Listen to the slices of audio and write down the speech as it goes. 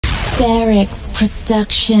Barracks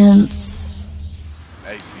Productions.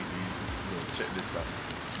 Hey, CD, check this out.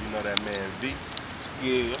 You know that man V?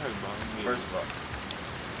 Yeah, I heard about him. Yeah. First of all,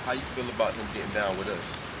 how you feel about him getting down with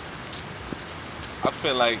us? I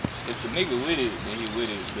feel like if the nigga with it, then he with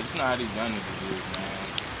it. But you know how these young niggas is, man.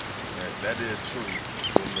 That is true.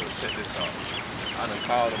 But look, check this out. I done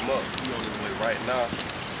called him up. He on his way right now.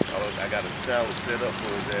 I got a challenge set up for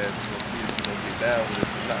his ass. We're gonna see if he's gonna get down with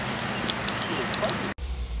us or not. Perfect.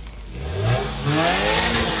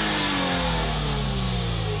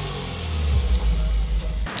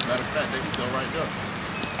 Matter of fact, there he go right there.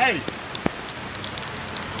 Hey!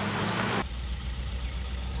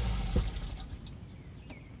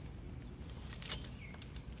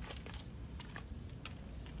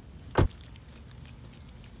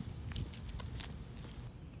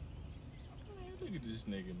 Look at this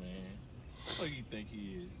nigga, man. What do you think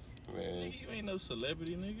he is? Man. Nigga, you ain't no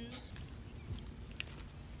celebrity, nigga.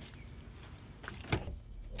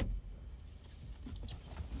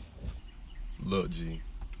 Look, G,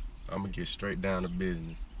 I'm gonna get straight down to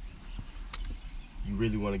business. You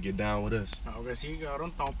really wanna get down with us? Aunque sí,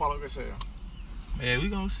 cabrón, estamos para lo que sea. Yeah, we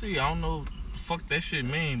gonna see. I don't know what the fuck that shit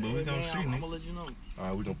mean, but we gonna see, I'm nigga. gonna let you know.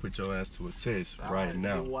 Alright, we gonna put your ass to a test right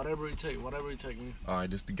now. Whatever it take, man.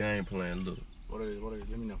 Alright, this the game plan. Look, What it is,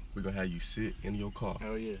 let me know. we're gonna have you sit in your car.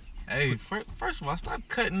 Hell yeah. Hey, first of all, stop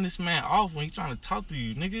cutting this man off when he trying to talk to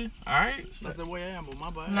you, nigga. Alright? That's the way I am, but my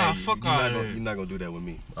bad. Nah, fuck all that. You're not gonna do that with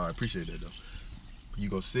me. Alright, appreciate that though. You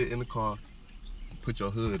gonna sit in the car, put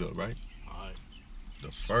your hood up, right? Alright. The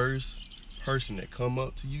first person that come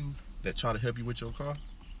up to you that try to help you with your car,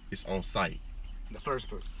 it's on site. The first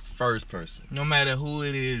person. First person. No matter who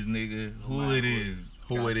it is, nigga. Who it is.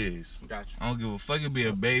 Who it is. Gotcha. I don't give a fuck. It be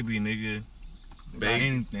a baby, nigga. Baby,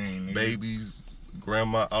 anything, nigga. babies,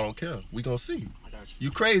 grandma, I don't care. We gonna see. I got you.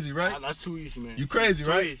 You crazy, right? That's too easy, man. You crazy,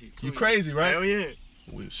 right? Easy, you crazy, right? Hell yeah.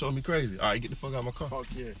 Well, show me crazy. All right, get the fuck out of my car. Fuck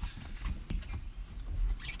yeah.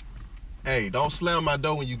 Hey, don't slam my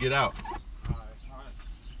door when you get out. Alright.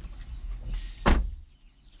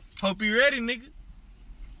 Hope you ready, nigga.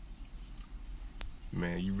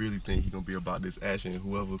 Man, you really think he gonna be about this action and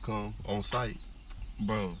whoever come on site?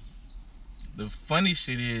 Bro, the funny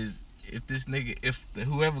shit is, if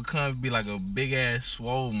whoever comes be like a big ass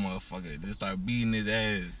swole motherfucker, just start beating his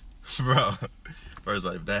ass. Bro, first of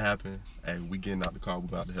all, if that happen, hey, we getting out the car, we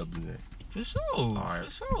about to help his ass. For sure. Alright. For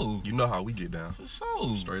sure. You know how we get down. For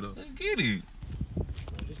sure. Straight up. Let's get it. A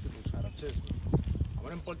mí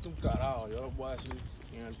me importa un carajo. Yo lo voy a decir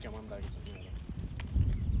quién es el que manda aquí, señora.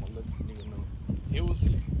 I'm gonna let this nigga know. It was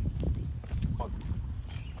fuck.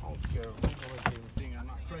 I don't care. I'm gonna thing. I'm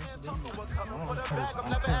not crazy. I've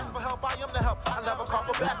never asked for help, I am the help. I never call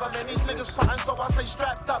for backup, man. These niggas plotting, so I stay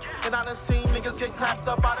strapped up. And I done seen niggas get clapped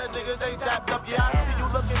up by the niggas they dapped up. Yeah, I see you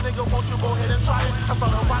looking, nigga, won't you go ahead and try it? I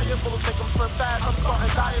started riot bulls, make them slim fast. I'm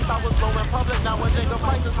starting diets, I was low in public. Now a nigga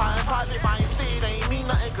price is high in private. If I ain't see it, ain't mean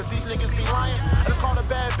nothing, cause these niggas be lying. I just called a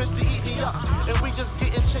bad bitch to eat me up. And we just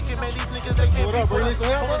getting chicken, man. These niggas, they can't be with us.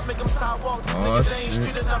 Bullets make them sidewalk. Niggas, they ain't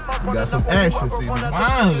street enough. I'm running up on whoever.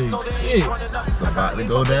 Finally, shit. It's about to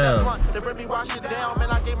go down. They bring me wash it down,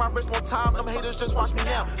 man. I gave my wrist more time. Them haters just watch me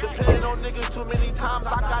now. Depending on niggas too many times,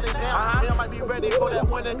 I got it down. Man, I might be ready for that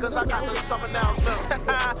winter, cause I got the summer now.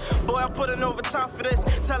 Boy, I put in overtime for this.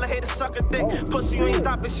 Tell a hater suck a dick. Pussy, you ain't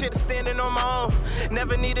stopping shit, standing on my own.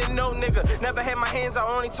 Never needed no nigga. Never had my hands out.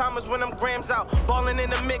 Only time was when them grams out. Balling in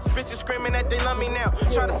the mix, bitches screaming that they love me now.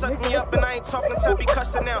 Try to suck me up and I ain't talking to be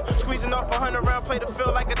cussing now. Squeezing off 100 round, play the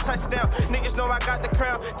field like a touchdown. Niggas know I got the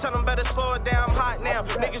crown. Tell them better slow it down. I'm hot now.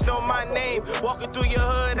 Niggas know my name. Walking through your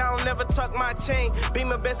hood, I don't never tuck my chain.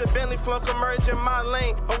 Beamer, Benz, and Bentley, flunk emerge in my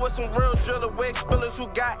lane. I'm with some real driller wig spillers who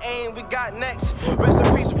got aim. We got next. Rest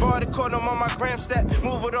in peace, bar the caught them on my gram step.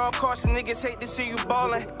 Move with all caution, niggas hate to see you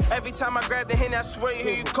ballin'. Every time I grab the hand, I swear you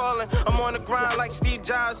hear you calling. I'm on the grind like Steve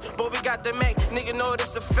Jobs, but we got the Mac. Nigga know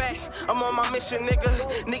this a fact. I'm on my mission, nigga.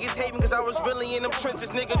 Niggas hate me cause I was really in them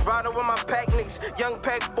trenches. Niggas riding with my pack niggas. Young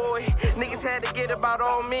pack boy. Niggas had to get about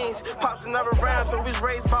all means. Pops another round, so we's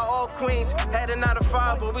raised by all queens. Had a 9 to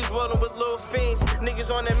 5, but we's rolling with little fiends.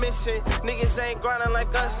 Niggas on that mission. Niggas ain't grinding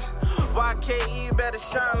like us. YKE better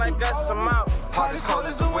shine like us. I'm out. Hot as cold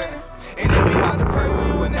as the winter. And it be hard to pray when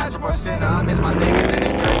you a natural sinner. I miss my niggas in the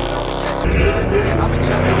grave, know we catching the slip. I'm in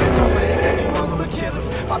trouble, catching plays, they be rolling with killers.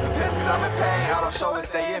 Popping pills cause I'm in pain, I don't show it,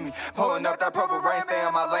 stay in me. Pulling up that purple rain, stay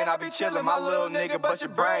in my lane, I be chillin'. My little nigga bust your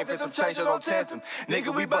brain, for some change, so don't tempt him.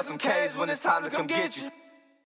 Nigga, we bust some K's when it's time to come get you.